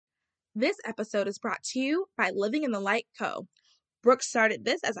This episode is brought to you by Living in the Light Co. Brooke started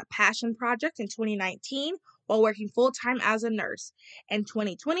this as a passion project in 2019 while working full-time as a nurse. In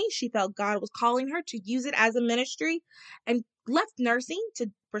 2020, she felt God was calling her to use it as a ministry and left nursing to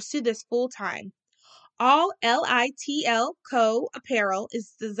pursue this full-time. All LITL Co. apparel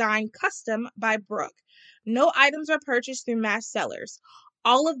is designed custom by Brooke. No items are purchased through mass sellers.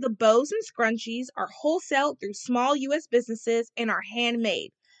 All of the bows and scrunchies are wholesaled through small U.S. businesses and are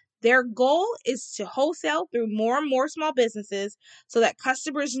handmade. Their goal is to wholesale through more and more small businesses so that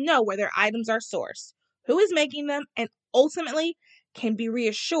customers know where their items are sourced, who is making them, and ultimately can be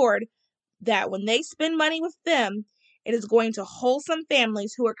reassured that when they spend money with them, it is going to wholesome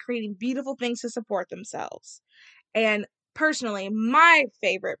families who are creating beautiful things to support themselves. And personally, my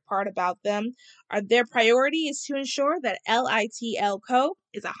favorite part about them are their priority is to ensure that LITL Co.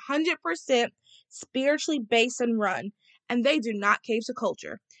 is 100% spiritually based and run, and they do not cave to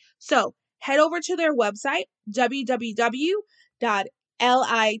culture. So head over to their website,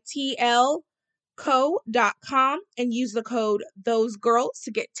 www.litlco.com, and use the code THOSEGIRLS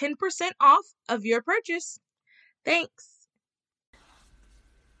to get 10% off of your purchase. Thanks.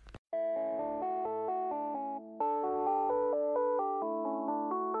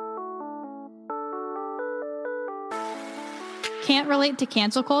 Can't relate to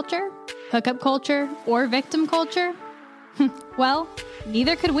cancel culture, hookup culture, or victim culture? Well,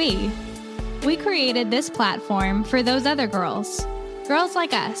 neither could we. We created this platform for those other girls. Girls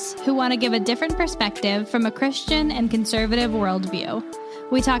like us who want to give a different perspective from a Christian and conservative worldview.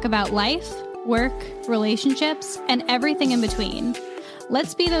 We talk about life, work, relationships, and everything in between.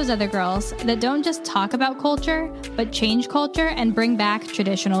 Let's be those other girls that don't just talk about culture, but change culture and bring back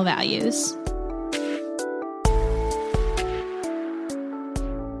traditional values.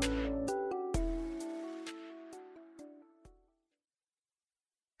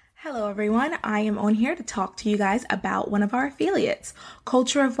 Hello everyone, I am on here to talk to you guys about one of our affiliates,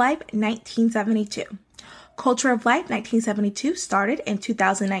 Culture of Life 1972. Culture of Life 1972 started in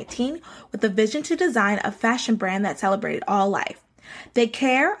 2019 with a vision to design a fashion brand that celebrated all life. They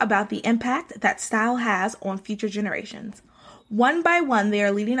care about the impact that style has on future generations. One by one, they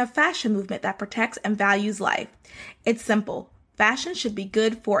are leading a fashion movement that protects and values life. It's simple. Fashion should be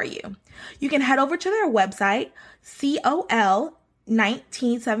good for you. You can head over to their website,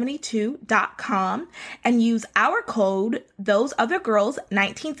 COL1972.com, and use our code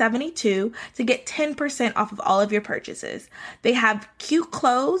THOSEOTHERGIRLS1972 to get 10% off of all of your purchases. They have cute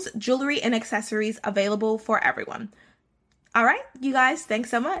clothes, jewelry, and accessories available for everyone. All right, you guys, thanks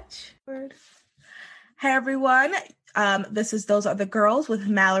so much. Hey everyone, this is Those Are the Girls with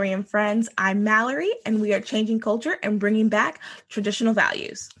Mallory and Friends. I'm Mallory, and we are changing culture and bringing back traditional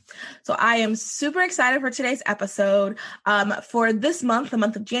values. So I am super excited for today's episode. For this month, the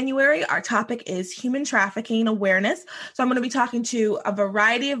month of January, our topic is human trafficking awareness. So I'm going to be talking to a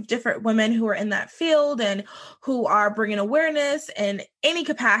variety of different women who are in that field and who are bringing awareness in any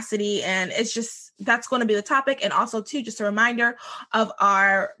capacity. And it's just, that's going to be the topic. And also too, just a reminder of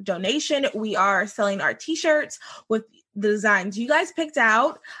our donation. We are selling our t-shirts with the designs you guys picked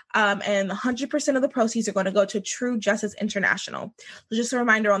out, and 100% of the proceeds are going to go to True Justice International. So just a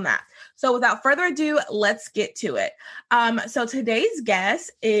reminder on that. So without further ado, let's get to it. So today's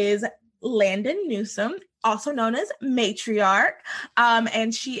guest is Landon Newsom, also known as Matriarch,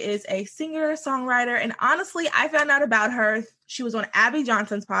 and she is a singer, songwriter, and honestly, I found out about her. She was on Abby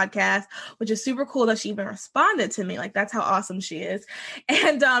Johnson's podcast, which is super cool that she even responded to me. Like, that's how awesome she is.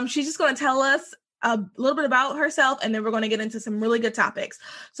 And she's just going to tell us a little bit about herself, and then we're going to get into some really good topics.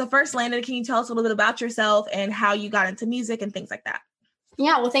 So first, Landon, can you tell us a little bit about yourself and how you got into music and things like that?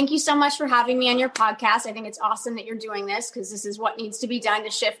 Yeah, well, thank you so much for having me on your podcast. I think it's awesome that you're doing this because this is what needs to be done to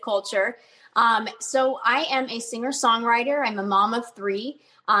shift culture. So I am a singer-songwriter. I'm a mom of three.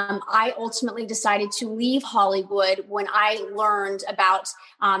 I ultimately decided to leave Hollywood when I learned about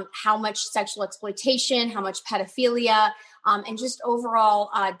how much sexual exploitation, how much pedophilia, and just overall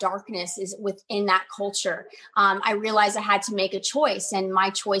darkness is within that culture. I realized I had to make a choice, and my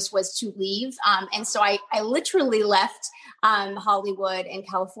choice was to leave. And so I literally left Hollywood and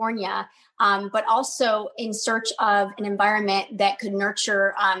California, but also in search of an environment that could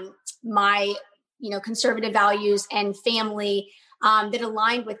nurture my, conservative values and family that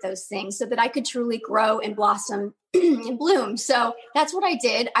aligned with those things so that I could truly grow and blossom and bloom. So that's what I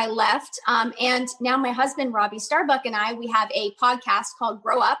did. I left. And now my husband, Robbie Starbuck, and we have a podcast called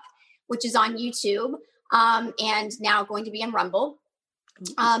Grow Up, which is on YouTube, and now going to be on Rumble.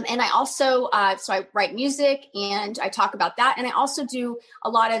 And I also, so I write music and I talk about that. And I also do a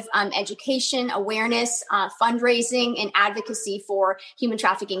lot of education, awareness, fundraising, and advocacy for human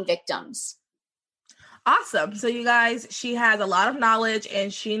trafficking victims. Awesome. So you guys, she has a lot of knowledge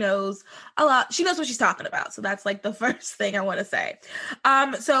and she knows a lot. She knows what she's talking about. So that's like the first thing I want to say.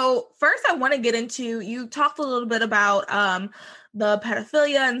 So first I want to get into, you talked a little bit about the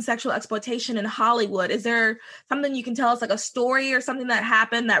pedophilia and sexual exploitation in Hollywood. Is there something you can tell us, like a story or something that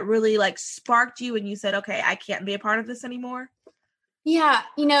happened that really like sparked you and you said, okay, I can't be a part of this anymore? Yeah,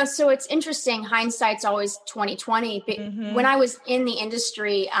 so it's interesting. Hindsight's always 2020. But when I was in the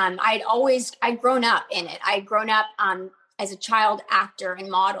industry, I'd grown up in it. I'd grown up as a child actor and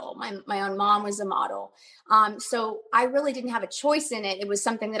model. My own mom was a model. So I really didn't have a choice in it. It was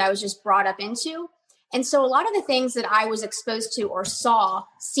something that I was just brought up into. And so a lot of the things that I was exposed to or saw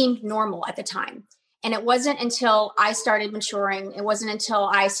seemed normal at the time. And it wasn't until I started maturing, it wasn't until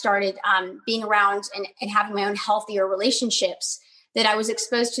I started being around and having my own healthier relationships that I was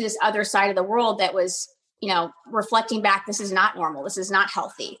exposed to this other side of the world that was, reflecting back, this is not normal. This is not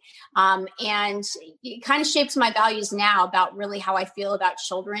healthy. And it kind of shapes my values now about really how I feel about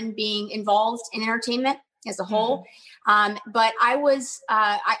children being involved in entertainment as a whole. But I was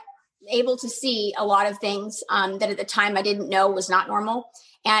able to see a lot of things that at the time I didn't know was not normal.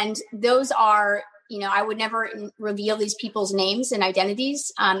 And those are, I would never reveal these people's names and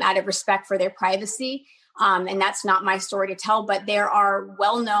identities out of respect for their privacy. And that's not my story to tell, but there are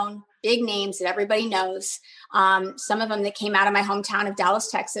well-known big names that everybody knows. Some of them that came out of my hometown of Dallas,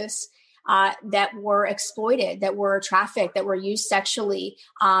 Texas, that were exploited, that were trafficked, that were used sexually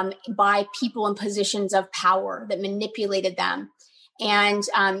by people in positions of power that manipulated them. And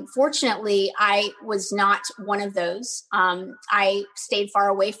fortunately, I was not one of those. I stayed far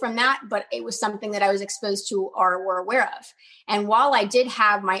away from that, but it was something that I was exposed to or were aware of. And while I did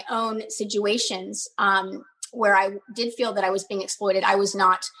have my own situations where I did feel that I was being exploited, I was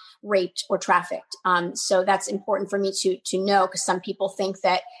not raped or trafficked. So that's important for me to know, because some people think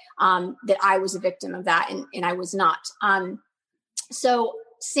that that I was a victim of that, and I was not. So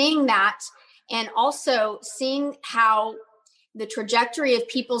seeing that, and also seeing how the trajectory of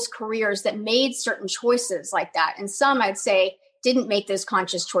people's careers that made certain choices like that. And some, I'd say, didn't make those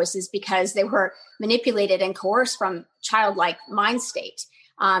conscious choices because they were manipulated and coerced from childlike mind state.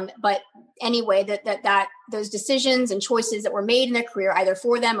 But anyway, that those decisions and choices that were made in their career, either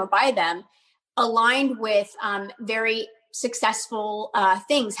for them or by them, aligned with very successful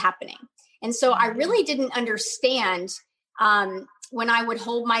things happening. And so I really didn't understand when I would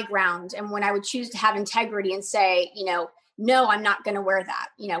hold my ground and when I would choose to have integrity and say, no, I'm not going to wear that.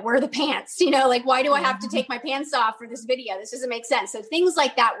 Wear the pants, like, why do I have to take my pants off for this video? This doesn't make sense. So things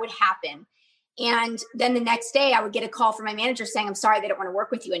like that would happen. And then the next day I would get a call from my manager saying, I'm sorry, they don't want to work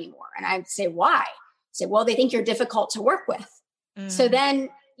with you anymore. And I'd say, why? I'd say, well, they think you're difficult to work with. So then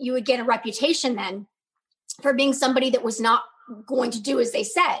you would get a reputation then for being somebody that was not going to do as they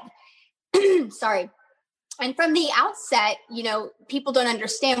said. Sorry. And from the outset, people don't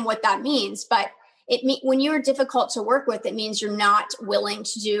understand what that means, but when you're difficult to work with, it means you're not willing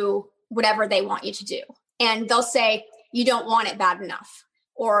to do whatever they want you to do. And they'll say, you don't want it bad enough,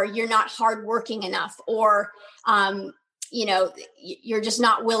 or you're not hardworking enough, or, you're just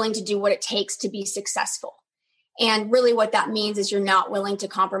not willing to do what it takes to be successful. And really what that means is you're not willing to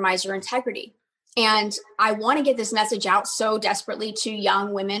compromise your integrity. And I want to get this message out so desperately to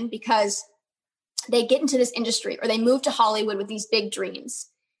young women, because they get into this industry or they move to Hollywood with these big dreams,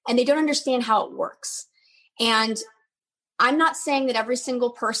 and they don't understand how it works. And I'm not saying that every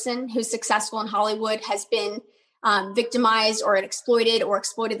single person who's successful in Hollywood has been victimized or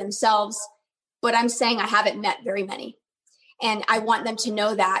exploited themselves, but I'm saying I haven't met very many. And I want them to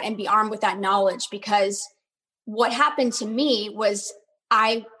know that and be armed with that knowledge, because what happened to me was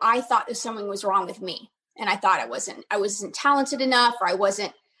I thought that something was wrong with me. And I thought I wasn't talented enough, or I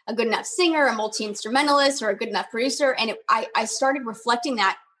wasn't a good enough singer, a multi-instrumentalist, or a good enough producer. And I started reflecting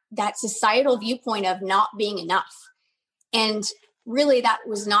that societal viewpoint of not being enough. And really that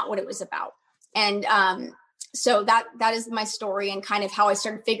was not what it was about. And so that is my story, and kind of how I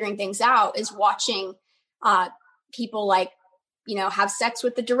started figuring things out is watching people like, have sex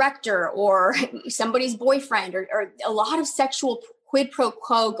with the director or somebody's boyfriend, or a lot of sexual quid pro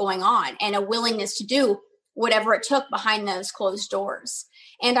quo going on, and a willingness to do whatever it took behind those closed doors.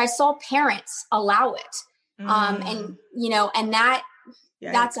 And I saw parents allow it. And that,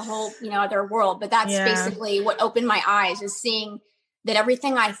 Yikes. That's a whole, other world, but that's basically what opened my eyes, is seeing that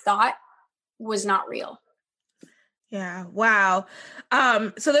everything I thought was not real. Yeah. Wow.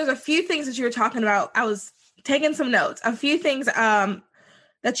 So there's a few things that you were talking about. I was taking some notes, a few things.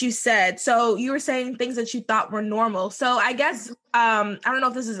 that you said. So you were saying things that you thought were normal. So I guess, I don't know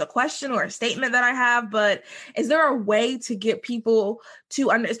if this is a question or a statement that I have, but is there a way to get people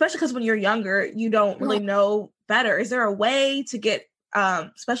to, especially because when you're younger, you don't really know better. Is there a way to get,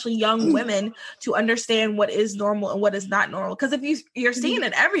 especially young women to understand what is normal and what is not normal? Because if you're seeing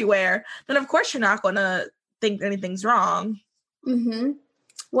it everywhere, then of course you're not going to think anything's wrong. Mm-hmm.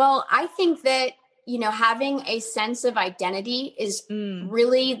 Well, I think that, having a sense of identity is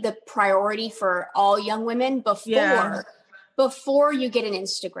really the priority for all young women before you get an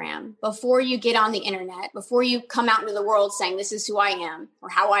Instagram, before you get on the internet, before you come out into the world saying, this is who I am or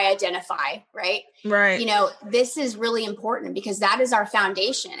how I identify, right? Right. This is really important because that is our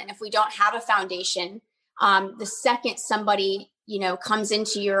foundation. And if we don't have a foundation, the second somebody, comes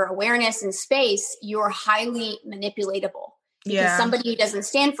into your awareness and space, you're highly manipulatable. Because somebody who doesn't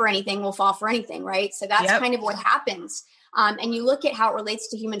stand for anything will fall for anything, right? So that's kind of what happens. And you look at how it relates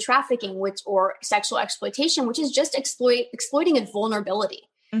to human trafficking, or sexual exploitation, which is just exploiting a vulnerability.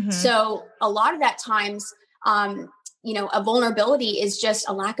 Mm-hmm. So a lot of that times, a vulnerability is just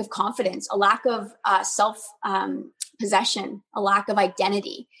a lack of confidence, a lack of self possession, a lack of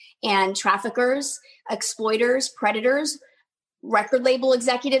identity. And traffickers, exploiters, predators, record label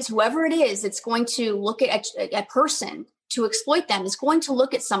executives, whoever it is, it's going to look at a person to exploit them is going to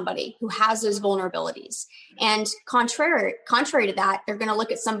look at somebody who has those vulnerabilities. And contrary to that, they're going to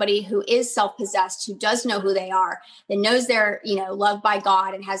look at somebody who is self-possessed, who does know who they are, that knows they're, loved by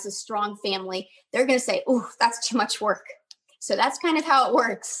God and has a strong family. They're going to say, "Ooh, that's too much work." So that's kind of how it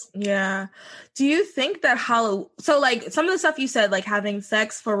works. Yeah. Do you think that so like some of the stuff you said, like having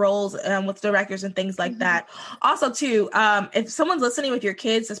sex for roles with directors and things like that. Also too, if someone's listening with your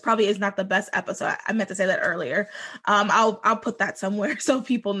kids, this probably is not the best episode. I meant to say that earlier. I'll put that somewhere so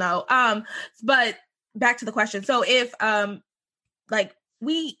people know. But back to the question. So if like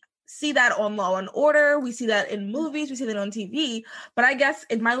we see that on Law and Order, we see that in movies, we see that on TV, but I guess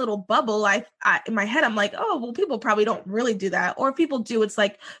in my little bubble, I in my head, I'm like, oh, well, people probably don't really do that. Or if people do, it's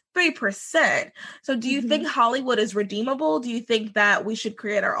like 3%. So do you think Hollywood is redeemable? Do you think that we should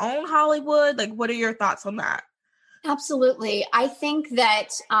create our own Hollywood? Like, what are your thoughts on that? Absolutely. I think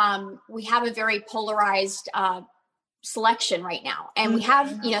that we have a very polarized selection right now. And we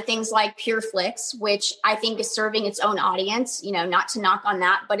have, things like PureFlix, which I think is serving its own audience, not to knock on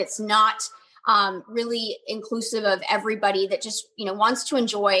that, but it's not really inclusive of everybody that just, wants to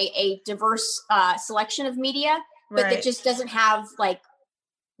enjoy a diverse selection of media, but that just doesn't have like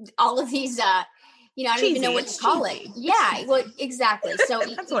all of these, I don't even know what to call it. Yeah, well, exactly. So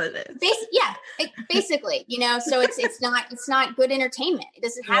that's what it is. Basically, so it's not good entertainment. It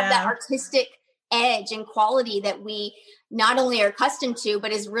doesn't have that artistic edge and quality that we not only are accustomed to, but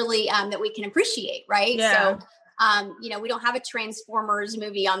is really that we can appreciate, right? Yeah. So, we don't have a Transformers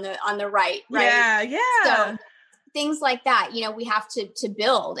movie on the right? Yeah. So things like that, we have to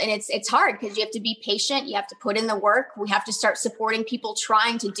build, and it's hard because you have to be patient. You have to put in the work. We have to start supporting people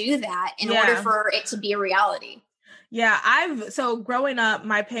trying to do that in order for it to be a reality. Yeah, so growing up,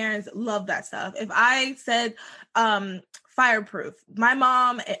 my parents loved that stuff. If I said, Fireproof, my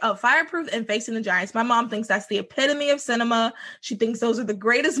mom, Fireproof and Facing the Giants, my mom thinks that's the epitome of cinema. She thinks those are the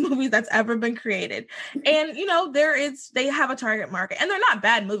greatest movies that's ever been created. And, they have a target market, and they're not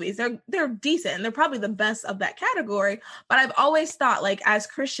bad movies. They're decent. They're probably the best of that category. But I've always thought, like, as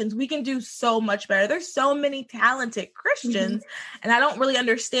Christians, we can do so much better. There's so many talented Christians, and I don't really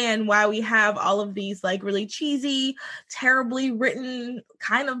understand why we have all of these, like, really cheesy, terribly written,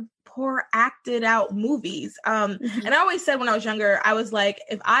 kind of poor acted out movies. And I always said when I was younger, I was like,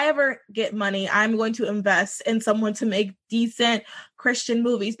 if I ever get money, I'm going to invest in someone to make decent Christian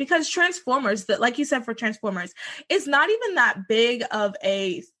movies, because Transformers, that, like you said, for Transformers, it's not even that big of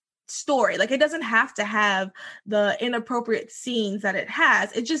a story. Like, it doesn't have to have the inappropriate scenes that it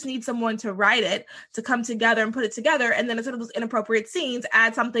has. It just needs someone to write it, to come together and put it together, and then instead of those inappropriate scenes,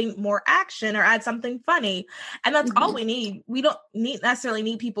 add something more action or add something funny. And that's all we need. We don't necessarily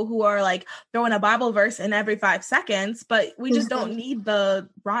need people who are like throwing a Bible verse in every 5 seconds, but we just don't need the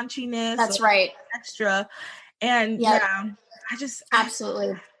raunchiness. That's right. Extra. And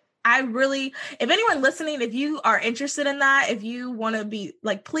absolutely. I really, if anyone listening, if you are interested in that, if you want to be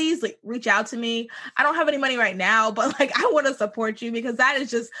like, please reach out to me. I don't have any money right now, but like, I want to support you, because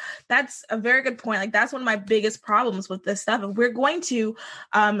that's a very good point. Like, that's one of my biggest problems with this stuff. If we're going to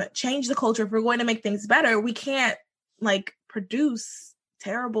change the culture, if we're going to make things better, we can't like produce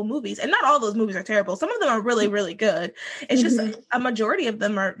terrible movies. And not all those movies are terrible. Some of them are really, really good. It's just a majority of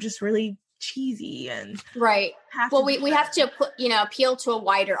them are just really cheesy and right. Well, we have to put, appeal to a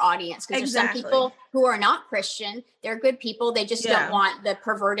wider audience, because there's some people who are not Christian. They're good people. They just don't want the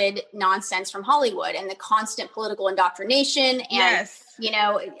perverted nonsense from Hollywood and the constant political indoctrination and,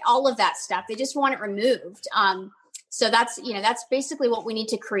 all of that stuff. They just want it removed. So that's basically what we need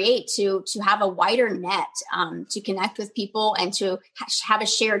to create to have a wider net, to connect with people and to have a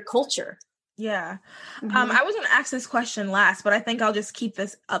shared culture. Yeah. I was going to ask this question last, but I think I'll just keep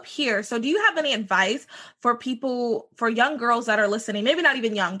this up here. So do you have any advice for people, for young girls that are listening, maybe not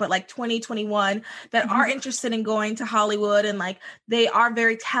even young, but like 20, 21, that are interested in going to Hollywood, and like they are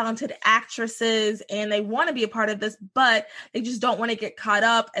very talented actresses and they want to be a part of this, but they just don't want to get caught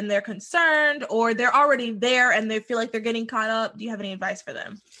up and they're concerned, or they're already there and they feel like they're getting caught up? Do you have any advice for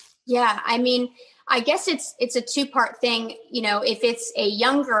them? Yeah. I mean, I guess it's a two-part thing. If it's a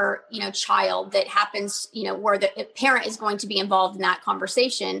younger, child that happens, where the parent is going to be involved in that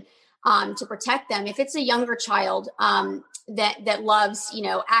conversation, to protect them. If it's a younger child, that loves,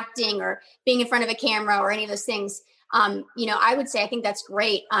 acting or being in front of a camera or any of those things, I would say, I think that's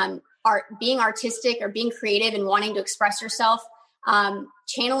great. Being artistic or being creative and wanting to express yourself,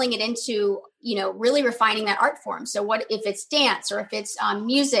 channeling it into, really refining that art form. So what if it's dance, or if it's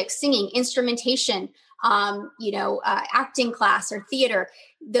music, singing, instrumentation, acting class or theater,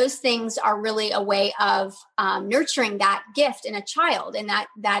 those things are really a way of nurturing that gift in a child and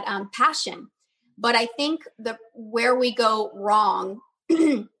that passion. But I think where we go wrong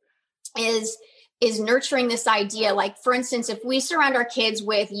is nurturing this idea. Like, for instance, if we surround our kids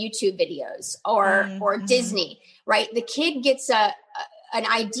with YouTube videos or Disney, right? The kid gets an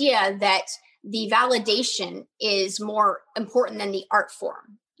idea that the validation is more important than the art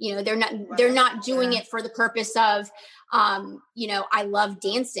form. They're not doing it for the purpose of, I love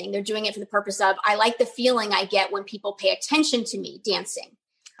dancing. They're doing it for the purpose of, I like the feeling I get when people pay attention to me dancing.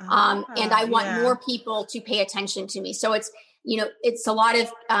 And I want more people to pay attention to me. So it's a lot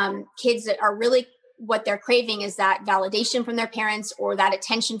of kids that are really, what they're craving is that validation from their parents or that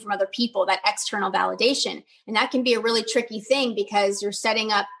attention from other people, that external validation. And that can be a really tricky thing, because you're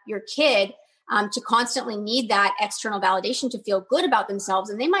setting up your kid to constantly need that external validation to feel good about themselves.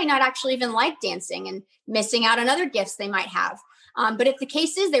 And they might not actually even like dancing and missing out on other gifts they might have. But if the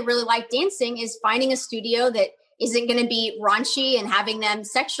case is they really like dancing, is finding a studio that isn't going to be raunchy and having them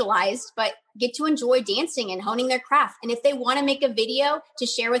sexualized, but get to enjoy dancing and honing their craft. And if they want to make a video to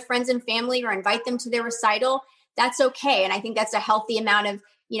share with friends and family or invite them to their recital, that's okay. And I think that's a healthy amount of,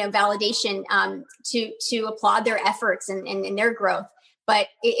 validation to applaud their efforts and their growth. But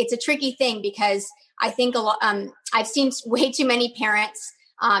it's a tricky thing, because I think I've seen way too many parents,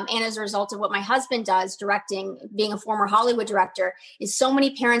 and as a result of what my husband does directing, being a former Hollywood director, is so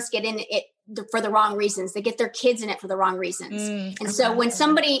many parents get in it for the wrong reasons. They get their kids in it for the wrong reasons. So when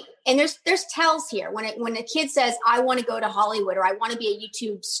somebody, and there's tells here, when a kid says, I want to go to Hollywood, or I want to be a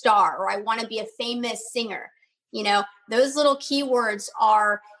YouTube star, or I want to be a famous singer, those little keywords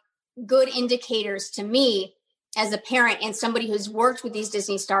are good indicators to me as a parent and somebody who's worked with these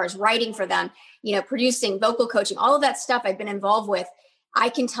Disney stars, writing for them, producing, vocal coaching, all of that stuff I've been involved with. I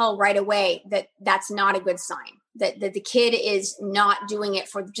can tell right away that that's not a good sign, that the kid is not doing it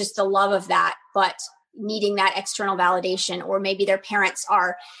for just the love of that, but needing that external validation, or maybe their parents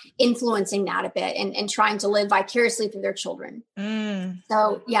are influencing that a bit and trying to live vicariously through their children.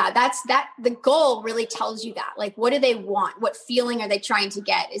 So yeah, the goal really tells you that, like, what do they want? What feeling are they trying to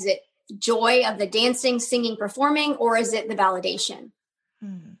get? Is it joy of the dancing, singing, performing, or is it the validation?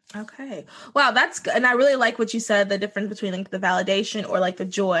 Okay. Wow. That's good. And I really like what you said, the difference between like the validation or like the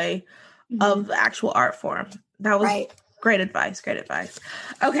joy of the actual art form. That was great advice. Great advice.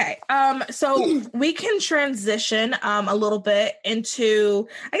 Okay. So we can transition a little bit into,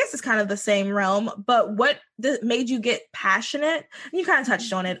 I guess it's kind of the same realm, but what made you get passionate? And you kind of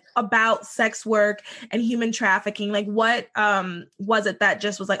touched on it, about sex work and human trafficking. Like, what was it that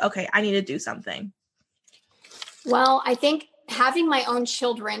just was like, okay, I need to do something? Well, I think having my own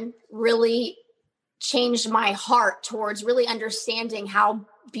children really changed my heart towards really understanding how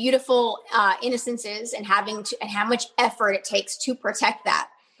beautiful innocence is, and how much effort it takes to protect that.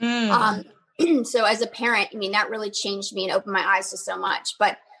 So as a parent, I mean, that really changed me and opened my eyes to so much.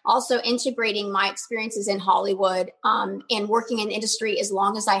 But also integrating my experiences in Hollywood and working in industry as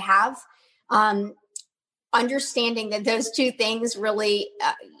long as I have, understanding that those two things really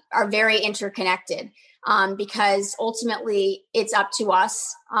are very interconnected. Because ultimately it's up to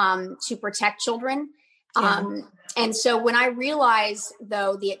us to protect children. And so when I realized,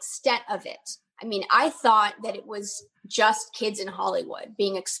 though, the extent of it, I mean, I thought that it was just kids in Hollywood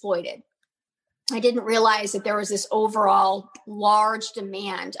being exploited. I didn't realize that there was this overall large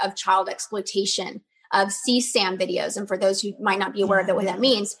demand of child exploitation of CSAM videos. And for those who might not be aware of what that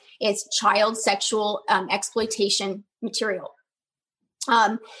means, it's child sexual exploitation material.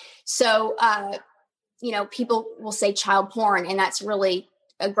 People will say child porn, and that's really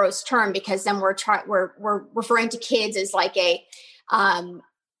a gross term, because then we're referring to kids as like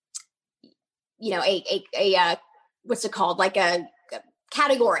what's it called? Like a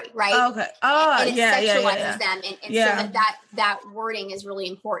category, right? Oh, okay. Oh, and it sexualizes them. And yeah. so that wording is really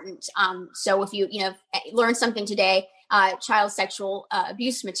important. So if you learn something today, child sexual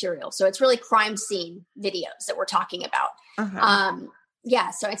abuse material. So it's really crime scene videos that we're talking about. Okay.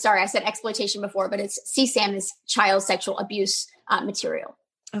 So sorry, I said exploitation before, but it's CSAM is child sexual abuse material.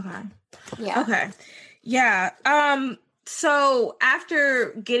 Okay. Yeah. Okay. Yeah. So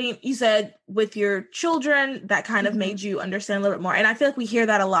after you said with your children, that kind of made you understand a little bit more. And I feel like we hear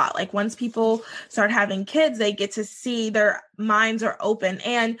that a lot. Like once people start having kids, they get to see their minds are open.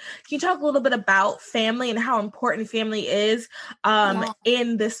 And can you talk a little bit about family and how important family is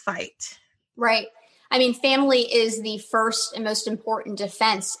in this fight? Right. I mean, family is the first and most important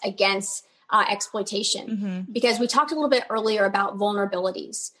defense against exploitation, because we talked a little bit earlier about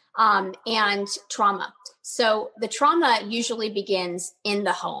vulnerabilities and trauma. So the trauma usually begins in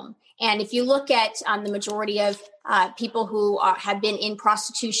the home. And if you look at the majority of people who have been in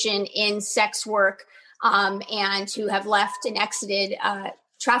prostitution, in sex work, and who have left and exited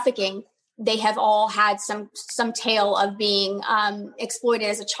trafficking, they have all had some tale of being exploited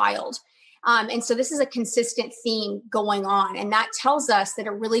as a child. And so this is a consistent theme going on. And that tells us that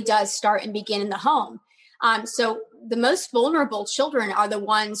it really does start and begin in the home. So the most vulnerable children are the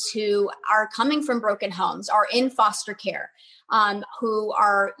ones who are coming from broken homes, are in foster care, who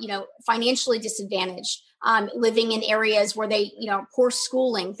are, financially disadvantaged, living in areas where they, poor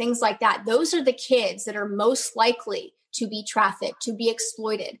schooling, things like that. Those are the kids that are most likely to be trafficked, to be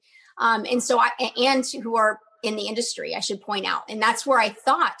exploited. And who are in the industry, I should point out. And that's where I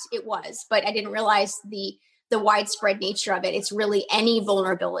thought it was, but I didn't realize the widespread nature of it. It's really any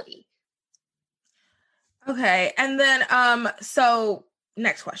vulnerability. Okay. And then, so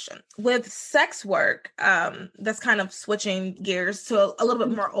next question. With sex work, that's kind of switching gears to a little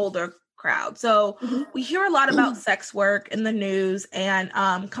bit more older crowd. So we hear a lot about sex work in the news, and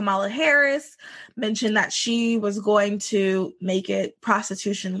Kamala Harris mentioned that she was going to make it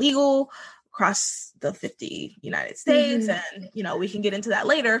prostitution legal across the 50 United States. And, we can get into that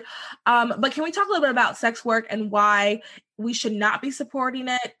later. But can we talk a little bit about sex work and why we should not be supporting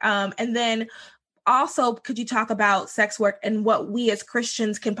it? And then also, could you talk about sex work and what we as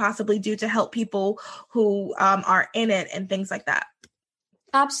Christians can possibly do to help people who are in it and things like that?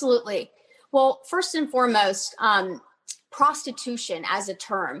 Absolutely. Well, first and foremost, prostitution as a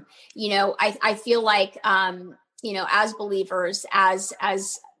term, I feel like, as believers, as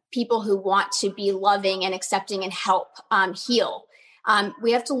people who want to be loving and accepting and help heal,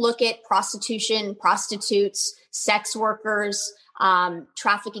 we have to look at prostitution, prostitutes, sex workers,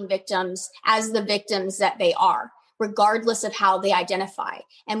 trafficking victims as the victims that they are, regardless of how they identify.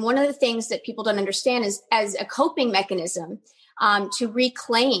 And one of the things that people don't understand is, as a coping mechanism, to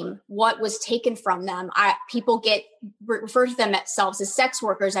reclaim what was taken from them, people refer to themselves as sex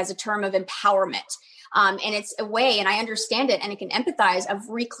workers as a term of empowerment. And it's a way, and I understand it and I can empathize, of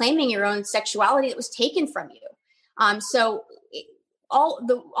reclaiming your own sexuality that was taken from you. All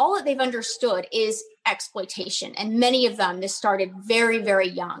that they've understood is exploitation. And many of them, this started very, very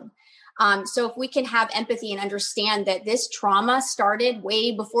young. So if we can have empathy and understand that this trauma started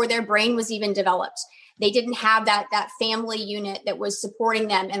way before their brain was even developed, they didn't have that family unit that was supporting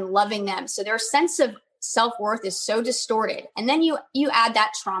them and loving them. So their sense of self-worth is so distorted. And then you add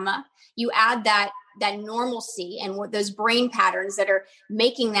that trauma, you add that normalcy and those brain patterns that are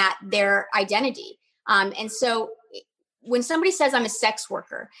making that their identity. And so when somebody says I'm a sex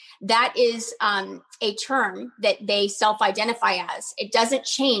worker, that is a term that they self-identify as. It doesn't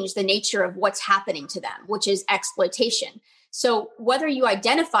change the nature of what's happening to them, which is exploitation. So whether you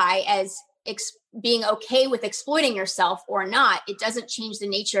identify as being okay with exploiting yourself or not, it doesn't change the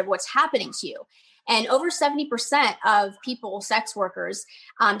nature of what's happening to you. And over 70% of people, sex workers,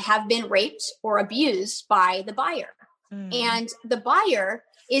 have been raped or abused by the buyer. And the buyer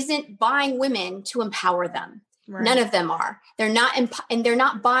isn't buying women to empower them. Right. None of them are. They're not, and they're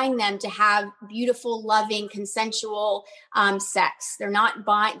not buying them to have beautiful, loving, consensual sex. They're not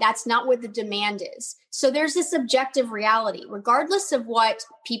buying. That's not what the demand is. So there's this objective reality, regardless of what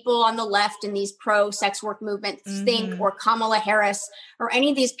people on the left in these pro-sex work movements think, or Kamala Harris, or any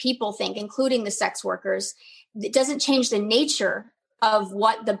of these people think, including the sex workers. It doesn't change the nature of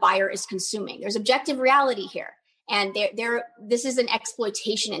what the buyer is consuming. There's objective reality here. And this is an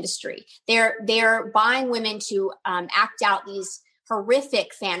exploitation industry. They're buying women to act out these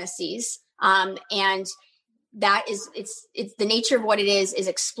horrific fantasies. And that is, it's the nature of what it is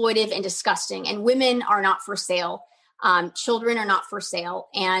exploitive and disgusting. And women are not for sale. Children are not for sale.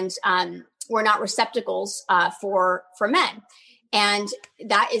 And we're not receptacles for men. And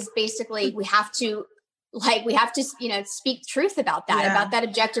that is basically, we have to, speak truth about that, about that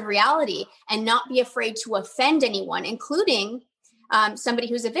objective reality, and not be afraid to offend anyone, including somebody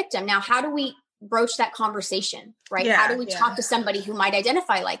who's a victim. Now, how do we broach that conversation, right? How do we talk to somebody who might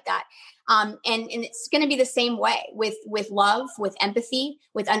identify like that? And it's going to be the same way with love, with empathy,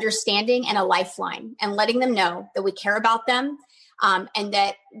 with understanding, and a lifeline, and letting them know that we care about them, and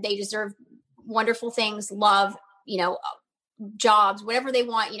that they deserve wonderful things, love, jobs, whatever they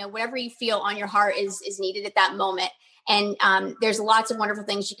want, whatever you feel on your heart is needed at that moment. And there's lots of wonderful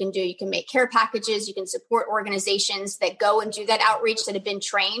things you can do. You can make care packages. You can support organizations that go and do that outreach, that have been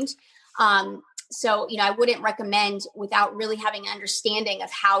trained. So, I wouldn't recommend without really having an understanding of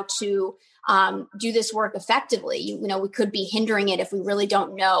how to do this work effectively. We could be hindering it if we really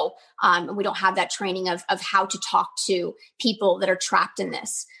don't know, and we don't have that training of how to talk to people that are trapped in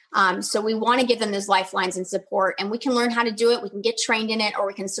this. So we want to give them those lifelines and support, and we can learn how to do it. We can get trained in it, or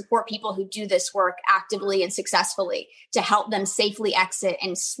we can support people who do this work actively and successfully to help them safely exit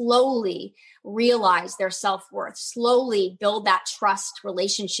and slowly realize their self-worth, slowly build that trust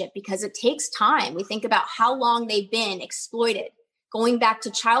relationship, because it takes time. We think about how long they've been exploited, going back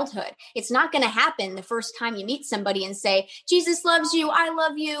to childhood. It's not going to happen the first time you meet somebody and say, Jesus loves you, I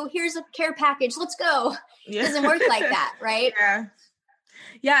love you, here's a care package, let's go. It doesn't work like that, right?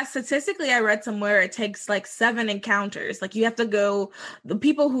 Yeah, statistically, I read somewhere it takes like 7 encounters. Like you have to go, the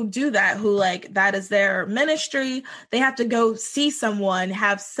people who do that, who like that is their ministry, they have to go see someone,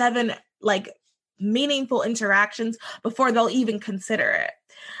 have 7 like meaningful interactions before they'll even consider it.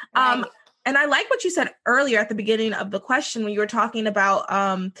 Right. And I like what you said earlier at the beginning of the question when you were talking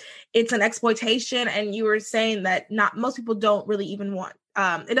about it's an exploitation, and you were saying that not most people don't really even want,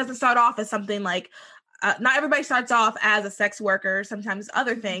 it doesn't start off as something like, not everybody starts off as a sex worker, sometimes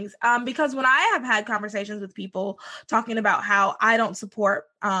other things. Because when I have had conversations with people talking about how I don't support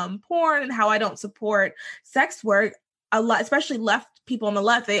porn and how I don't support sex work, a lot, especially left people on the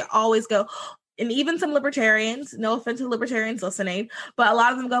left, they always go, and even some libertarians, no offense to libertarians listening, but a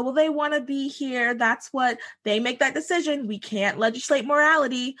lot of them go, well, they want to be here. That's what they make that decision. We can't legislate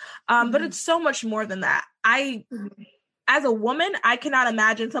morality. But it's so much more than that. As a woman, I cannot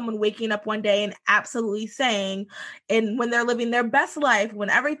imagine someone waking up one day and absolutely saying, and when they're living their best life, when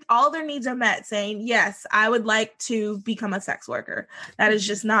all their needs are met, saying, yes, I would like to become a sex worker. That is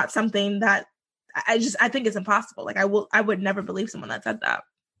just not something that I think it's impossible. Like I would never believe someone that said that.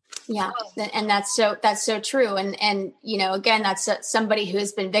 Yeah. And that's so true. And, again, that's somebody who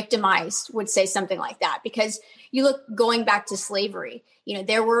has been victimized would say something like that, because you look going back to slavery,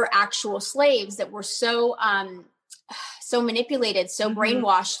 there were actual slaves that were so manipulated, so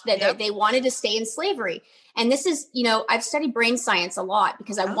brainwashed that they wanted to stay in slavery. And this is, I've studied brain science a lot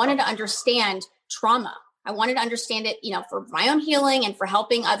because I wanted to understand trauma. I wanted to understand it, for my own healing and for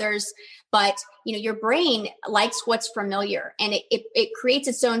helping others. But, your brain likes what's familiar, and it creates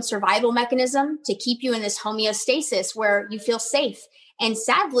its own survival mechanism to keep you in this homeostasis where you feel safe. And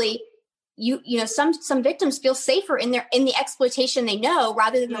sadly, some victims feel safer in the exploitation they know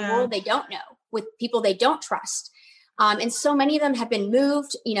rather than the world they don't know, with people they don't trust. And so many of them have been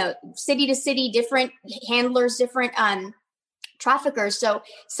moved, city to city, different handlers, different traffickers. So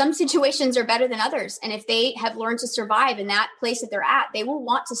some situations are better than others. And if they have learned to survive in that place that they're at, they will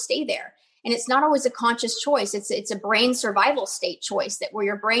want to stay there. And it's not always a conscious choice. It's a brain survival state choice, that where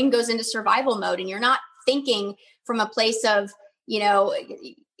your brain goes into survival mode and you're not thinking from a place of,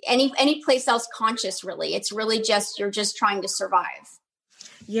 any place else conscious, really. It's really just, you're just trying to survive.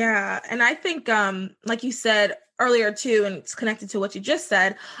 Yeah. And I think, like you said earlier too, and it's connected to what you just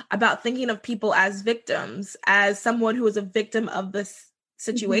said about thinking of people as victims, as someone who is a victim of this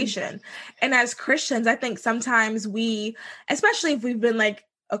situation. And as Christians, I think sometimes we, especially if we've been like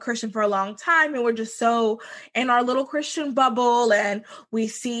a Christian for a long time and we're just so in our little Christian bubble, and we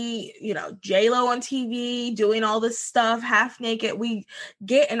see, J-Lo on TV doing all this stuff half naked, we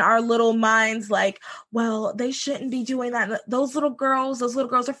get in our little minds like, well, they shouldn't be doing that. Those little girls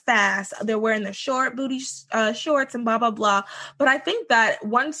are fast. They're wearing their short booty shorts and blah, blah, blah. But I think that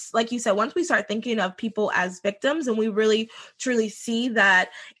once, like you said, once we start thinking of people as victims and we really truly see that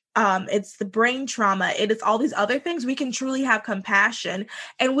it's the brain trauma, it is all these other things, we can truly have compassion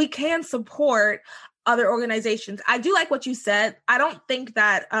and we can support other organizations. I do like what you said. I don't think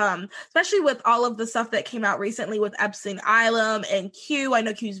that, especially with all of the stuff that came out recently with Epstein Island and Q, I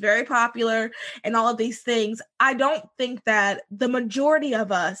know Q is very popular and all of these things. I don't think that the majority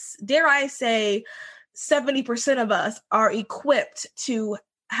of us, dare I say, 70% of us are equipped to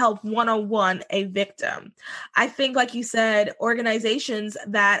help one-on-one a victim. I think, like you said, organizations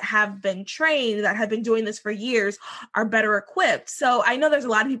that have been trained, that have been doing this for years, are better equipped. So I know there's a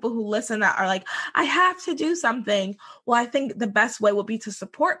lot of people who listen that are like, I have to do something. Well, I think the best way would be to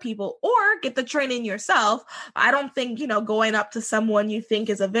support people or get the training yourself. I don't think, going up to someone you think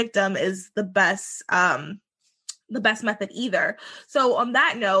is a victim is the best method either. So on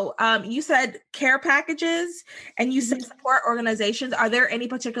that note, you said care packages and you said support organizations. Are there any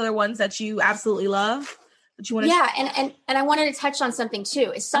particular ones that you absolutely love that you want to share? And I wanted to touch on something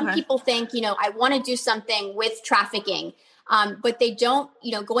too, is some people think, I want to do something with trafficking, but they don't,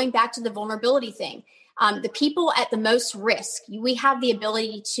 going back to the vulnerability thing. The people at the most risk, we have the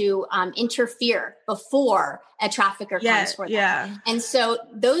ability to interfere before a trafficker comes for them. Yeah. And so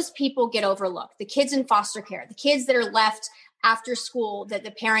those people get overlooked. The kids in foster care, the kids that are left after school, that the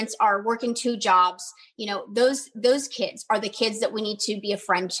parents are working 2 jobs, those kids are the kids that we need to be a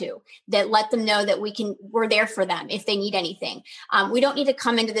friend to, that let them know that we're there for them if they need anything. We don't need to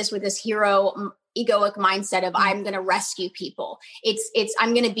come into this with this hero egoic mindset of I'm going to rescue people. It's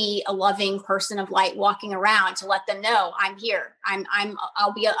I'm going to be a loving person of light walking around to let them know I'm here.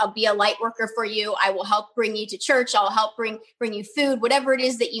 I'll be a light worker for you. I will help bring you to church. I'll help bring you food, whatever it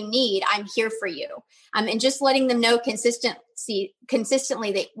is that you need. I'm here for you. And just letting them know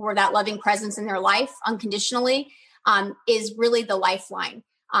consistently that we're that loving presence in their life unconditionally is really the lifeline.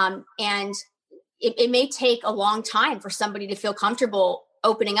 And it may take a long time for somebody to feel comfortable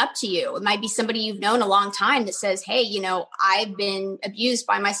opening up to you. It might be somebody you've known a long time that says, hey, I've been abused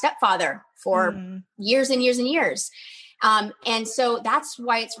by my stepfather for years and years and years. And so that's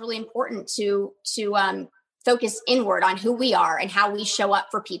why it's really important to focus inward on who we are and how we show up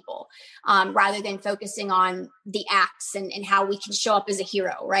for people, rather than focusing on the acts and how we can show up as a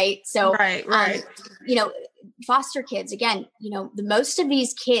hero. Right. So, right. Foster kids, again, the most of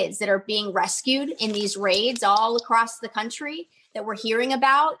these kids that are being rescued in these raids all across the country that we're hearing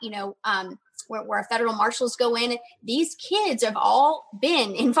about, where federal marshals go in, these kids have all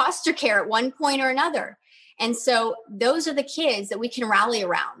been in foster care at one point or another. And so those are the kids that we can rally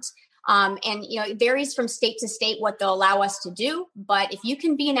around. It varies from state to state what they'll allow us to do. But if you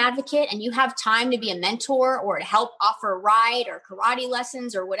can be an advocate and you have time to be a mentor or to help offer a ride or karate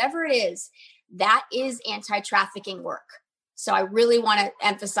lessons or whatever it is, that is anti-trafficking work. So I really want to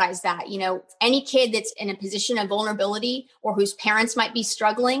emphasize that, any kid that's in a position of vulnerability or whose parents might be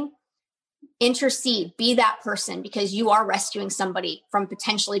struggling, intercede, be that person, because you are rescuing somebody from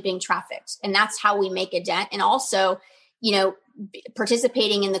potentially being trafficked. And that's how we make a dent. And also,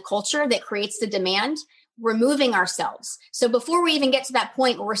 participating in the culture that creates the demand, removing ourselves. So before we even get to that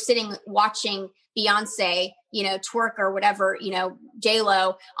point where we're sitting watching Beyonce, twerk or whatever,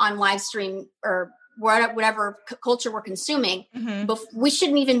 J-Lo on live stream or whatever culture we're consuming, we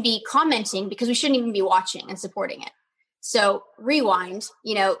shouldn't even be commenting because we shouldn't even be watching and supporting it. So rewind,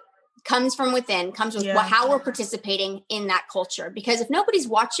 comes from within, comes with how we're participating in that culture. Because if nobody's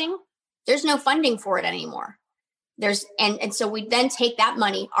watching, there's no funding for it anymore. And so we then take that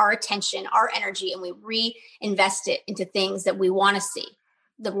money, our attention, our energy, and we reinvest it into things that we want to see,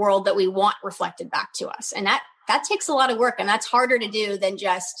 the world that we want reflected back to us. And that takes a lot of work, and that's harder to do than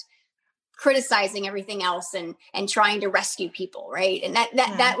just criticizing everything else and trying to rescue people. Right. And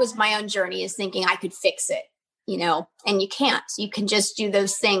that was my own journey, is thinking I could fix it, and you can't. You can just do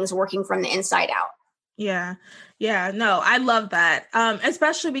those things working from the inside out. Yeah. No, I love that.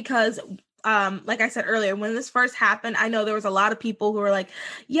 Especially because like I said earlier, when this first happened, I know there was a lot of people who were like,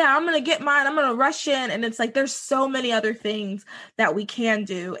 yeah, I'm going to get mine. I'm going to rush in. And it's like, there's so many other things that we can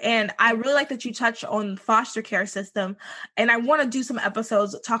do. And I really like that you touched on the foster care system. And I want to do some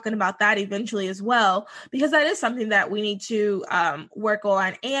episodes talking about that eventually as well, because that is something that we need to work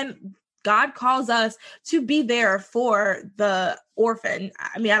on. And God calls us to be there for the orphan.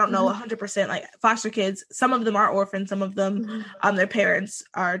 I mean, I don't know 100%, like foster kids, some of them are orphans, some of them, their parents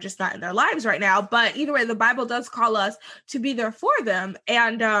are just not in their lives right now. But either way, the Bible does call us to be there for them.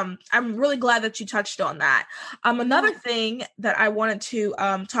 And I'm really glad that you touched on that. Another thing that I wanted to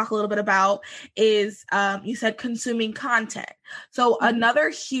talk a little bit about is you said consuming content. So another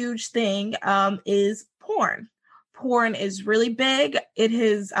huge thing is porn. Porn is really big. It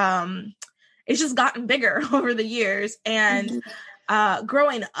has, it's just gotten bigger over the years. And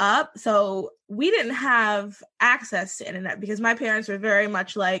growing up, so we didn't have access to internet because my parents were very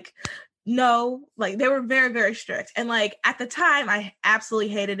much like, no, like they were very, very strict. And like at the time, I absolutely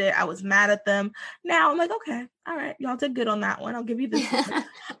hated it. I was mad at them. Now I'm like, okay, all right, y'all did good on that one. I'll give you this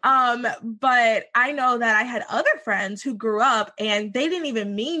one. But I know that I had other friends who grew up and they didn't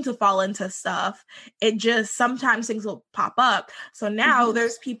even mean to fall into stuff. It just sometimes things will pop up. So now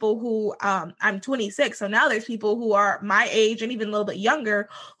there's people who I'm 26. So now there's people who are my age and even a little bit younger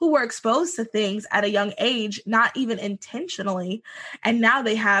who were exposed to things at a young age, not even intentionally. And now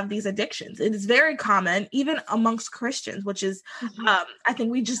they have these addictions. It is very common, even amongst Christians, which is, I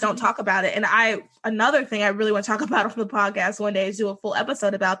think we just don't talk about it. And another thing I really want to talk about on the podcast one day is do a full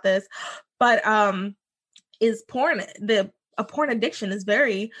episode about this, but is porn. A porn addiction is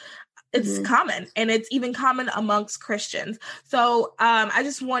it's common, and it's even common amongst Christians. So I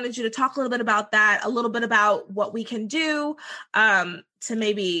just wanted you to talk a little bit about that, a little bit about what we can do to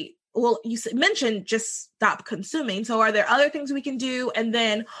maybe, well, you mentioned just stop consuming. So are there other things we can do? And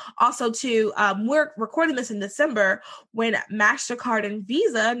then also to, we're recording this in December when MasterCard and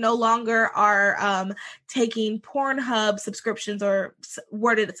Visa no longer are taking Pornhub subscriptions, or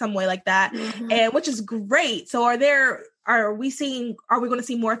worded some way like that, and which is great. So are we going to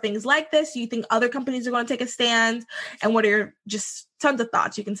see more things like this? Do you think other companies are going to take a stand? And what are your just tons of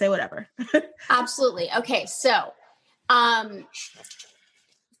thoughts? You can say whatever. Absolutely. Okay. So,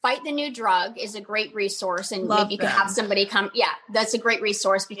 Fight the New Drug is a great resource, and maybe you can have somebody come. Yeah, that's a great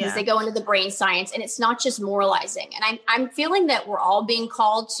resource because they go into the brain science, and it's not just moralizing. And I'm feeling that we're all being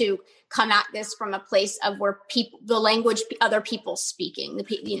called to come at this from a place of where the language other people speaking,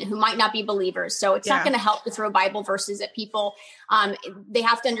 who might not be believers. So it's not going to help to throw Bible verses at people. They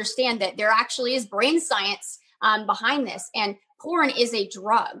have to understand that there actually is brain science behind this, and porn is a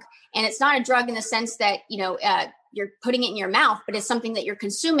drug, and it's not a drug in the sense that you're putting it in your mouth, but it's something that you're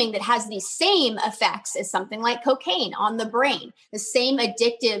consuming that has the same effects as something like cocaine on the brain, the same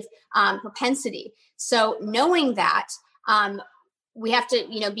addictive propensity. So knowing that, we have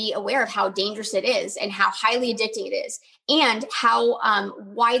to, be aware of how dangerous it is and how highly addicting it is, and how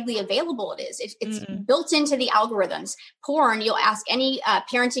widely available it is. It's built into the algorithms. Porn, you'll ask any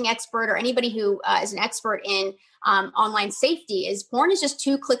parenting expert or anybody who is an expert in online safety, porn is just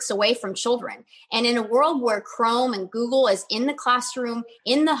 2 clicks away from children. And in a world where Chrome and Google is in the classroom,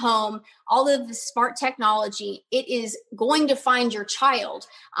 in the home, all of the smart technology, it is going to find your child.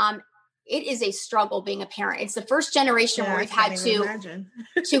 It is a struggle being a parent. It's the first generation where we've had to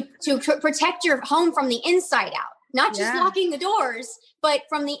protect your home from the inside out, not just locking the doors, but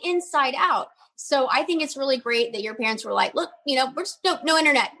from the inside out. So I think it's really great that your parents were like, look, we're just no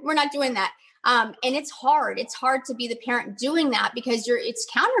internet. We're not doing that. And it's hard. It's hard to be the parent doing that because it's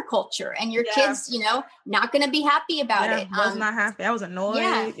counterculture, and your kids, not going to be happy about it. I was not happy. I was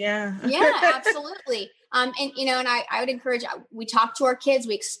annoyed. Yeah, absolutely. And I would encourage, we talk to our kids,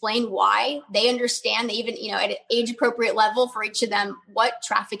 we explain why. They understand, they even, at an age appropriate level for each of them, what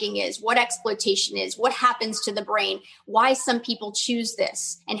trafficking is, what exploitation is, what happens to the brain, why some people choose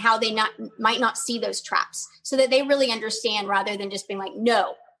this, and how they might not see those traps, so that they really understand, rather than just being like,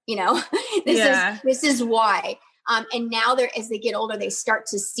 no, this is why. And now as they get older, they start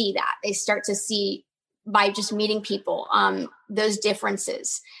to see that. They start to see, by just meeting people, those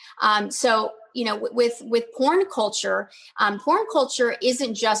differences. So, with porn culture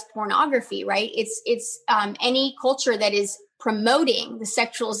isn't just pornography, right? It's any culture that is promoting the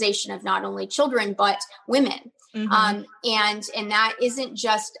sexualization of not only children, but women. And that isn't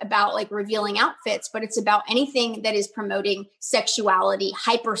just about like revealing outfits, but it's about anything that is promoting sexuality,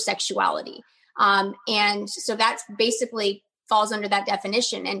 hypersexuality. And so that's basically falls under that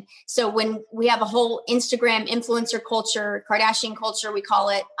definition. And so when we have a whole Instagram influencer culture, Kardashian culture, we call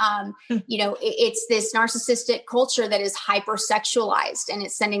it, it's this narcissistic culture that is hypersexualized, and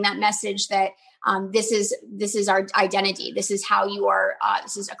it's sending that message that this is our identity. This is how you are.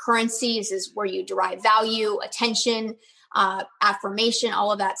 This is a currency. This is where you derive value, attention, affirmation,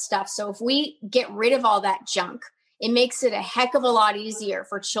 all of that stuff. So if we get rid of all that junk, it makes it a heck of a lot easier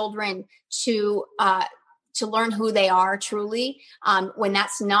for children to learn who they are truly, when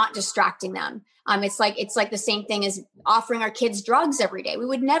that's not distracting them. It's like the same thing as offering our kids drugs every day. We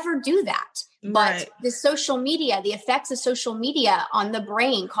would never do that. But the social media, the effects of social media on the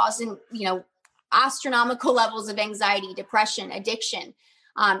brain, causing, astronomical levels of anxiety, depression, addiction,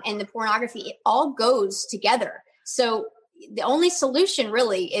 and the pornography, it all goes together. So the only solution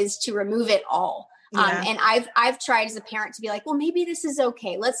really is to remove it all. And I've tried as a parent to be like, well, maybe this is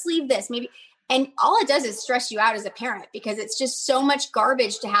okay. Let's leave this. Maybe. And all it does is stress you out as a parent, because it's just so much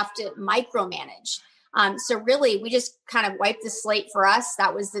garbage to have to micromanage. So really, we just kind of wiped the slate for us.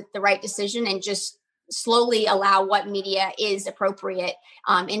 That was the right decision, and just slowly allow what media is appropriate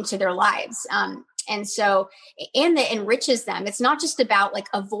into their lives. And that enriches them. It's not just about like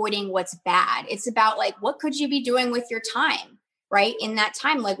avoiding what's bad. It's about like, what could you be doing with your time, right? In that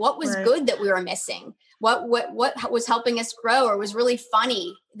time, like what was good that we were missing? What was helping us grow or was really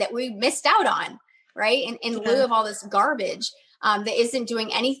funny that we missed out on, right? In lieu of all this garbage that isn't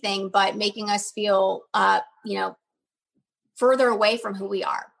doing anything but making us feel, further away from who we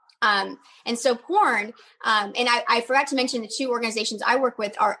are. And so porn, and I forgot to mention the two organizations I work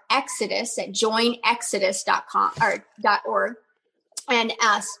with are Exodus at joinexodus.com or .org and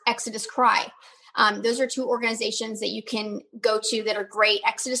Exodus Cry. Those are two organizations that you can go to that are great.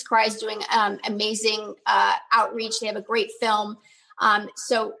 Exodus Cry is doing amazing outreach. They have a great film.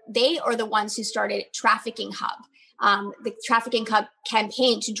 So they are the ones who started Trafficking Hub. The Trafficking Hub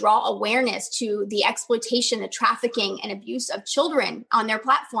campaign to draw awareness to the exploitation, the trafficking and abuse of children on their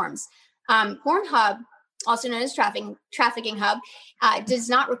platforms. Pornhub, also known as Trafficking Hub, does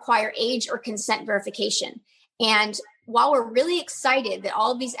not require age or consent verification. And while we're really excited that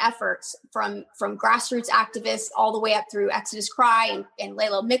all of these efforts from grassroots activists all the way up through Exodus Cry and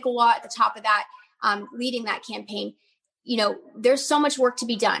Layla Mikawa at the top of that, leading that campaign, there's so much work to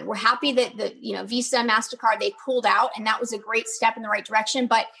be done. We're happy that Visa, MasterCard, they pulled out, and that was a great step in the right direction.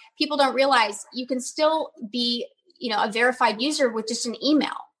 But people don't realize you can still be, a verified user with just an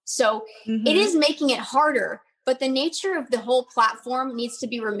email. So it is making it harder, but the nature of the whole platform needs to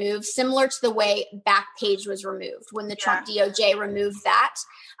be removed, similar to the way Backpage was removed when the Trump DOJ removed that.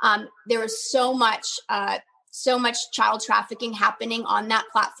 There was so much child trafficking happening on that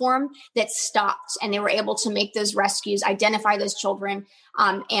platform that stopped, and they were able to make those rescues, identify those children,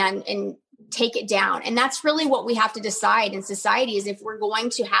 and take it down. And that's really what we have to decide in society is if we're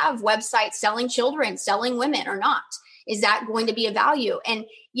going to have websites selling children, selling women or not. Is that going to be a value? And,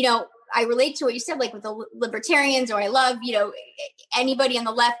 I relate to what you said, like with the libertarians, or I love, anybody on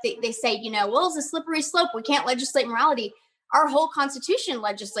the left, they say, well, it's a slippery slope. We can't legislate morality. Our whole Constitution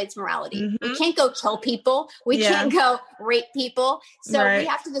legislates morality. We can't go kill people. We can't go rape people. So we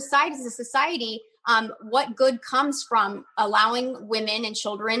have to decide as a society what good comes from allowing women and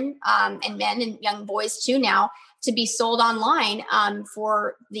children and men and young boys too now to be sold online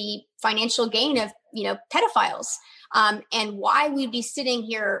for the financial gain of, pedophiles. And why we'd be sitting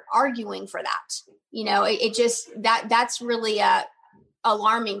here arguing for that. It just, that's really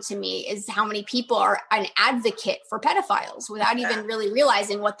alarming to me is how many people are an advocate for pedophiles without even really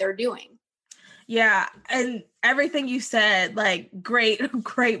realizing what they're doing. Yeah. And everything you said, like great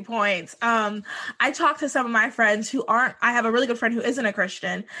points. I talked to some of my friends I have a really good friend who isn't a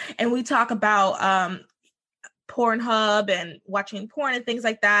Christian, and we talk about, Pornhub and watching porn and things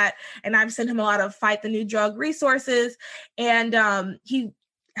like that. And I've sent him a lot of Fight the New Drug resources. And he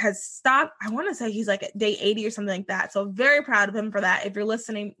has stopped. I want to say he's like at day 80 or something like that. So very proud of him for that. If you're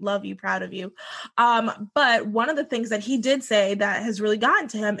listening, love you, proud of you. But one of the things that he did say that has really gotten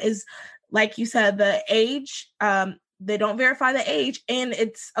to him is, like you said, the age. They don't verify the age. And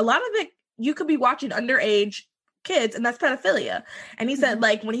it's a lot of it, you could be watching underage kids, and that's pedophilia. And he said,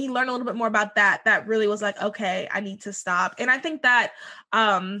 like, when he learned a little bit more about that really was like, okay, I need to stop. And I think that,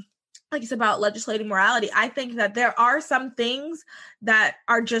 like you said about legislating morality, I think that there are some things that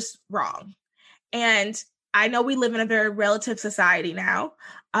are just wrong. And I know we live in a very relative society now.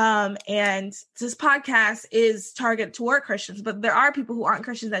 And this podcast is targeted toward Christians, but there are people who aren't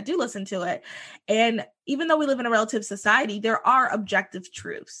Christians that do listen to it. And even though we live in a relative society, there are objective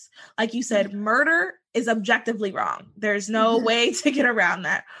truths. Like you said, murder is objectively wrong. There's no way to get around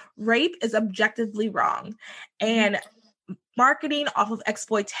that. Rape is objectively wrong. And marketing off of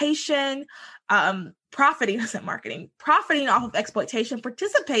exploitation, profiting off of exploitation,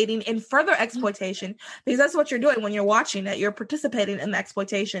 participating in further exploitation, because that's what you're doing when you're watching it. You're participating in the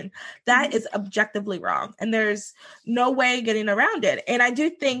exploitation. That is objectively wrong. And there's no way getting around it. And I do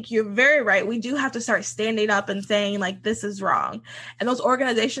think you're very right. We do have to start standing up and saying, like, this is wrong. And those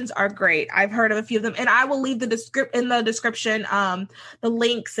organizations are great. I've heard of a few of them, and I will leave in the description, the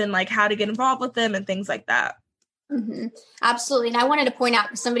links and like how to get involved with them and things like that. Absolutely. And I wanted to point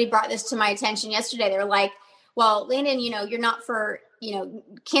out, somebody brought this to my attention yesterday. They're like, well, Landon, you're not for,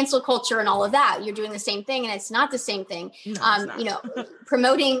 cancel culture and all of that. You're doing the same thing. And it's not the same thing. No,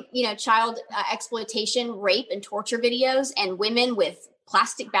 promoting, child exploitation, rape and torture videos, and women with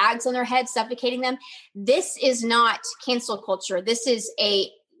plastic bags on their heads, suffocating them. This is not cancel culture. This is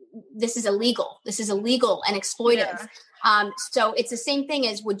illegal. This is illegal and exploitive. Yeah. So it's the same thing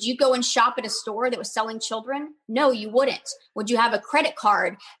as, would you go and shop at a store that was selling children? No, you wouldn't. Would you have a credit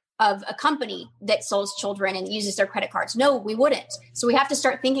card of a company that sells children and uses their credit cards? No, we wouldn't. So we have to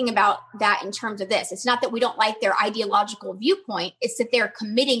start thinking about that in terms of this. It's not that we don't like their ideological viewpoint. It's that they're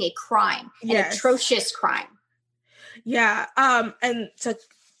committing a crime, an atrocious crime. Yeah. And to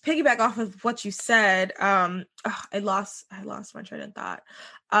piggyback off of what you said, I lost my train of thought.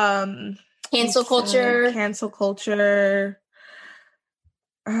 Cancel culture. Cancel culture.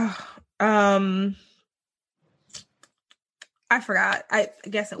 I forgot. I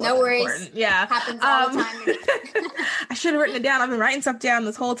guess it wasn't important. Yeah. Happens all the time. I should have written it down. I've been writing stuff down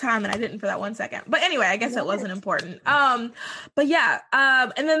this whole time and I didn't for that 1 second. But anyway, I guess it wasn't important. But yeah.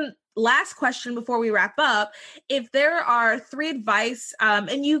 And then last question before we wrap up, if there are 3 advice,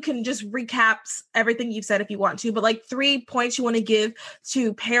 and you can just recap everything you've said if you want to, but like 3 points you want to give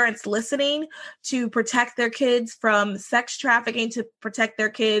to parents listening to protect their kids from sex trafficking, to protect their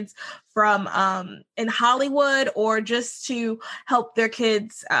kids from in Hollywood, or just to help their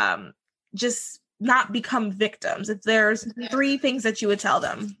kids just not become victims. If there's 3 things that you would tell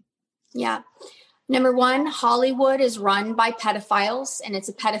them. Yeah. Number 1, Hollywood is run by pedophiles, and it's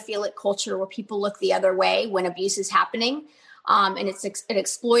a pedophilic culture where people look the other way when abuse is happening. And it's an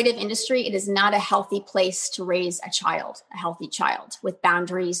exploitive industry. It is not a healthy place to raise a healthy child with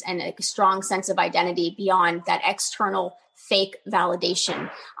boundaries and a strong sense of identity beyond that external fake validation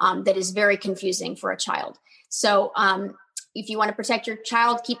that is very confusing for a child. So if you want to protect your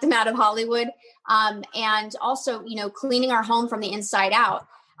child, keep them out of Hollywood. And also, cleaning our home from the inside out.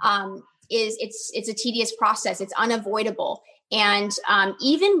 It's a tedious process. It's unavoidable. And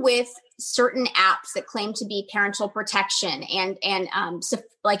even with certain apps that claim to be parental protection and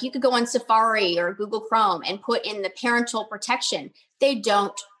like you could go on Safari or Google Chrome and put in the parental protection, they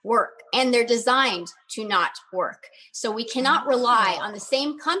don't work and they're designed to not work. So we cannot rely on the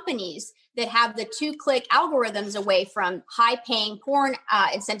same companies that have the 2-click algorithms away from high-paying porn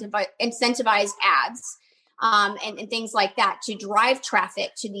incentivized ads and things like that to drive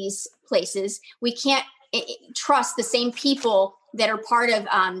traffic to these places. We can't trust the same people that are part of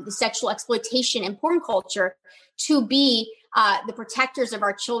the sexual exploitation and porn culture to be the protectors of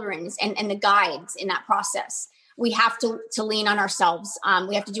our children and the guides in that process. We have to lean on ourselves.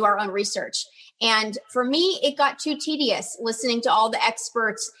 We have to do our own research. And for me, it got too tedious listening to all the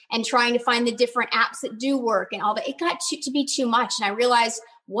experts and trying to find the different apps that do work and all that. It got to be too much. And I realized,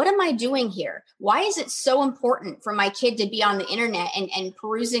 what am I doing here? Why is it so important for my kid to be on the internet and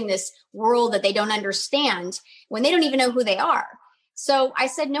perusing this world that they don't understand when they don't even know who they are? So I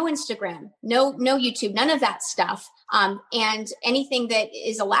said, no Instagram, no YouTube, none of that stuff. And anything that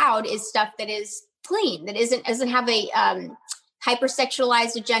is allowed is stuff that is clean, that doesn't have a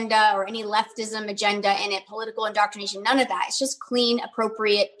hypersexualized agenda or any leftism agenda in it, political indoctrination, none of that. It's just clean,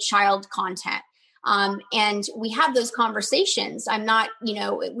 appropriate child content. And we have those conversations.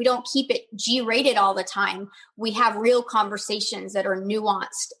 We don't keep it G-rated all the time. We have real conversations that are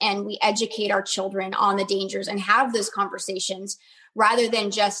nuanced, and we educate our children on the dangers and have those conversations rather than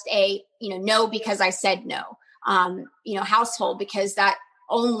just no, because I said no, household, because that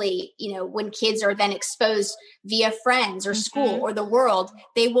only, when kids are then exposed via friends or school or the world,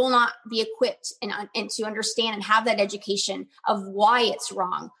 they will not be equipped and to understand and have that education of why it's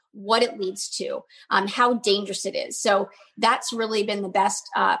wrong, what it leads to, how dangerous it is. So that's really been the best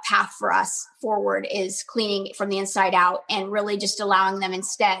path for us forward, is cleaning from the inside out and really just allowing them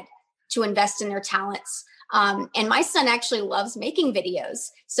instead to invest in their talents. And my son actually loves making videos.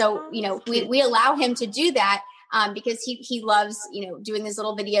 So, we allow him to do that because he loves, doing these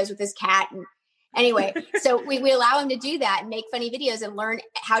little videos with his cat. And anyway, so we allow him to do that and make funny videos and learn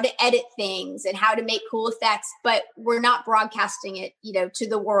how to edit things and how to make cool effects, but we're not broadcasting it, to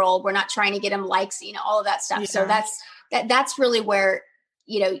the world. We're not trying to get him likes, all of that stuff. Yeah. So that's really where,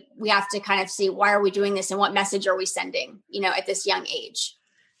 we have to kind of see, why are we doing this and what message are we sending, at this young age?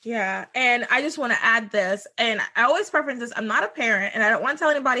 Yeah. And I just want to add this, and I always preference this. I'm not a parent and I don't want to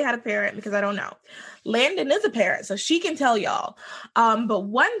tell anybody how to parent because I don't know. Landon is a parent, so she can tell y'all. But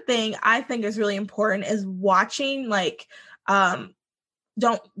one thing I think is really important is watching, doing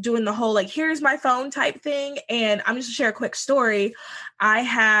the whole, here's my phone type thing. And I'm just gonna share a quick story. I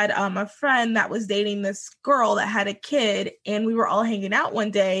had a friend that was dating this girl that had a kid, and we were all hanging out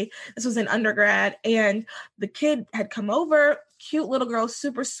one day. This was in undergrad, and the kid had come over, cute little girl,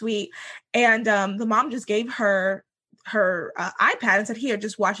 super sweet. And the mom just gave her iPad and said, here,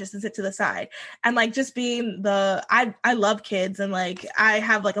 just watch this and sit to the side. And just being I love kids, and I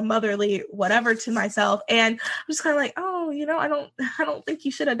have a motherly whatever to myself. And I'm just kind of oh, oh, I don't think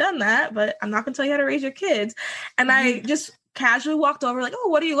you should have done that, but I'm not gonna tell you how to raise your kids. And I just casually walked over like, oh,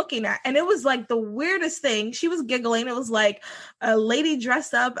 what are you looking at? And it was like the weirdest thing. She was giggling. It was like a lady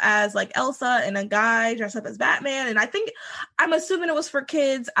dressed up as like Elsa and a guy dressed up as Batman. And I'm assuming it was for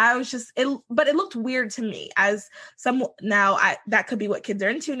kids. But it looked weird to me as that could be what kids are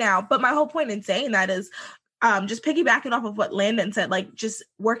into now. But my whole point in saying that is just piggybacking off of what Landon said, like just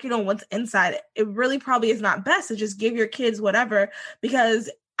working on what's inside. It really probably is not best to just give your kids whatever, because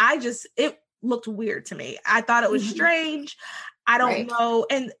it looked weird to me. I thought it was strange. I don't know.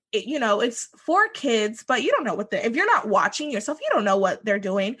 And it's for kids, but you don't know if you're not watching yourself, you don't know what they're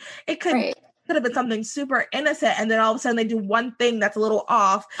doing. It could have been something super innocent. And then all of a sudden they do one thing that's a little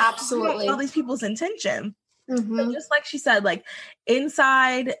off. Absolutely. All these people's intention. So just like she said, like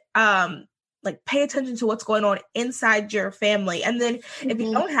inside, like pay attention to what's going on inside your family. And then if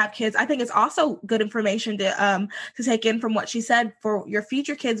you don't have kids, I think it's also good information to take in from what she said for your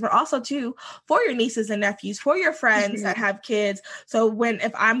future kids, but also too for your nieces and nephews, for your friends that have kids. So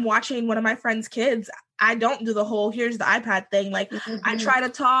if I'm watching one of my friends' kids, I don't do the whole, here's the iPad thing. Like I try to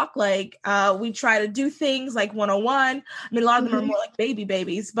talk, like we try to do things like 101. I mean, a lot of them are more like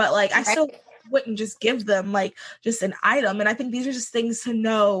babies, but like I still wouldn't just give them like just an item. And I think these are just things to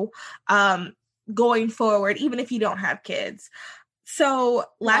know going forward, even if you don't have kids. So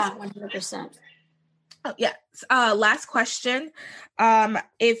last 100%. Last question.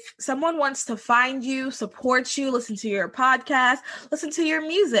 If someone wants to find you, support you, listen to your podcast, listen to your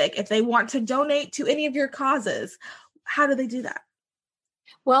music, if they want to donate to any of your causes, how do they do that?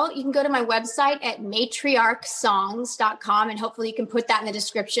 Well, you can go to my website at matriarchsongs.com, and hopefully you can put that in the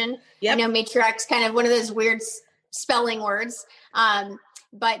description. I know matriarch's kind of one of those weird spelling words,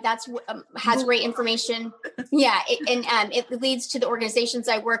 but that's has great information. It leads to the organizations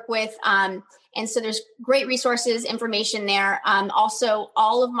I work with. And so there's great resources, information there. Also,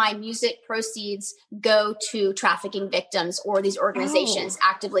 all of my music proceeds go to trafficking victims or these organizations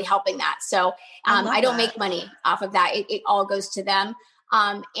actively helping that. So I don't make money off of that. It all goes to them.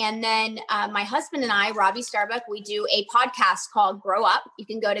 And then my husband and I, Robbie Starbuck, we do a podcast called Grow Up. You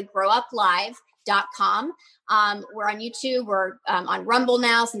can go to growuplive.com. We're on YouTube. We're on Rumble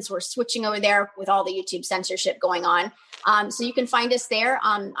now, since we're switching over there with all the YouTube censorship going on. So you can find us there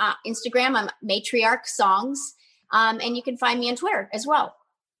on Instagram. I'm Matriarch Songs. And you can find me on Twitter as well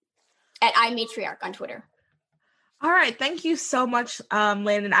at iMatriarch on Twitter. All right. Thank you so much,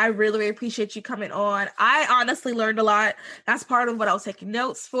 Landon. I really, really appreciate you coming on. I honestly learned a lot. That's part of what I was taking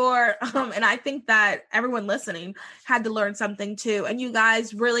notes for. And I think that everyone listening had to learn something too. And you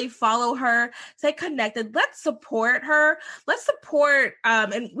guys really follow her, stay connected. Let's support her. Let's support, I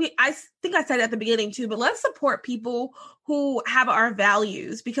think I said it at the beginning too, but let's support people who have our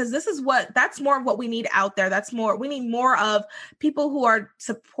values, because that's more of what we need out there. We need more of people who are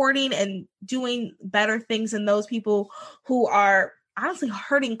supporting and doing better things than those people who are honestly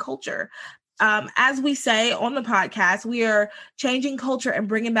hurting culture. As we say on the podcast, we are changing culture and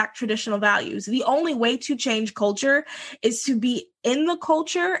bringing back traditional values. The only way to change culture is to be in the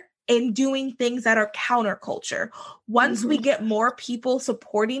culture and doing things that are counterculture. Once we get more people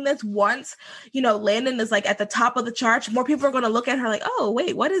supporting this, once, Landon is like at the top of the charts, more people are going to look at her like, oh,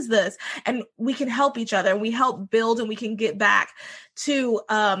 wait, what is this? And we can help each other, and we help build, and we can get back to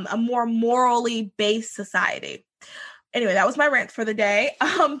a more morally based society. Anyway, that was my rant for the day.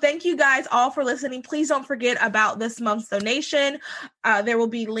 Thank you guys all for listening. Please don't forget about this month's donation. There will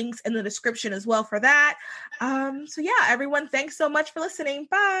be links in the description as well for that. Everyone, thanks so much for listening.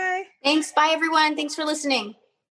 Bye. Thanks. Bye, everyone. Thanks for listening.